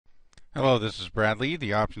Hello, this is Bradley,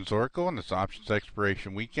 the Options Oracle, and it's Options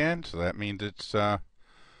Expiration Weekend, so that means it's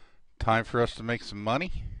time for us to make some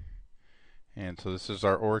money. And so this is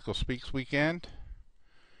our Oracle Speaks weekend.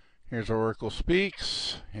 Here's our Oracle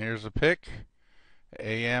Speaks. Here's a pick.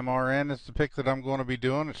 AMRN is the pick that I'm going to be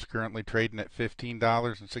doing. It's currently trading at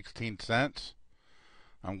 $15.16.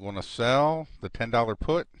 I'm going to sell the $10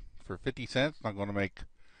 put for 50 cents. I'm going to make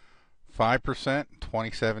 5% in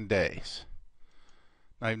 27 days.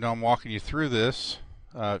 Now, even though I'm walking you through this,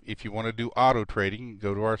 if you want to do auto trading,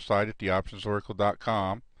 go to our site at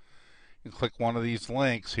theoptionsoracle.com. You can click one of these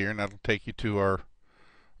links here, and that'll take you to our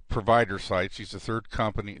provider sites. These are third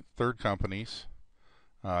companies.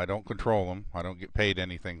 I don't control them. I don't get paid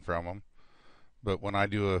anything from them. But when I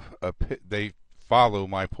do they follow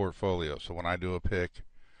my portfolio. So when I do a pick,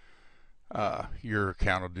 your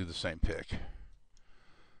account will do the same pick.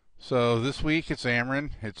 So this week it's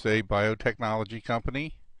AMRN. It's a biotechnology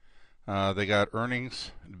company. They got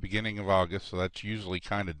earnings at the beginning of August, so that's usually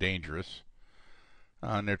kind of dangerous.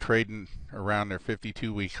 And they're trading around their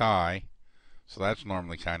 52-week high, so that's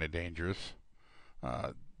normally kind of dangerous.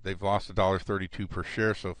 They've lost $1.32 per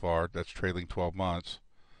share so far. That's trailing 12 months.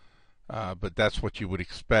 But that's what you would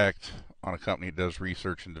expect on a company that does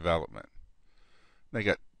research and development. They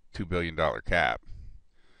got $2 billion cap.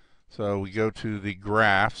 So we go to the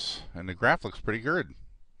graphs, and the graph looks pretty good.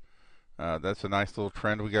 That's a nice little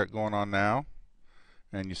trend we got going on now.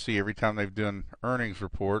 And you see every time they've done earnings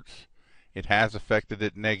reports, it has affected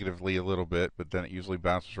it negatively a little bit, but then it usually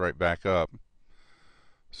bounces right back up.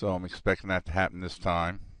 So I'm expecting that to happen this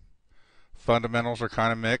time. Fundamentals are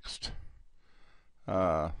kind of mixed.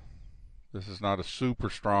 This is not a super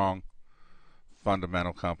strong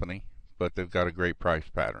fundamental company, but they've got a great price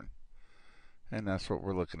pattern. And that's what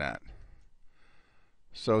we're looking at.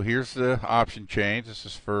 So here's the option change. This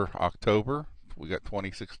is for October. We got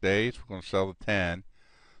 26 days. We're going to sell the 10.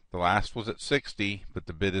 The last was at 60, but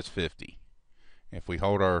the bid is 50. If we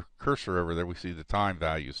hold our cursor over there, we see the time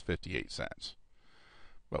value is 58 cents.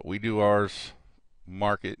 But we do ours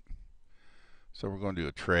market. So we're going to do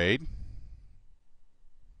a trade.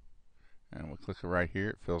 And we'll click it right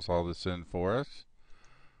here. It fills all this in for us.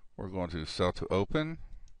 We're going to sell to open.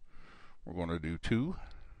 We're going to do 2.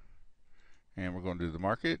 And we're going to do the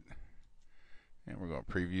market. And we're going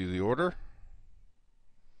to preview the order.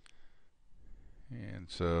 And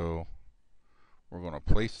so we're going to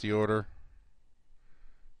place the order.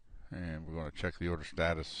 And we're going to check the order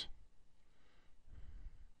status.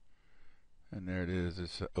 And there it is.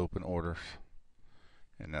 It's open orders.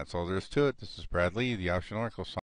 And that's all there is to it. This is Bradley, the Option Oracle.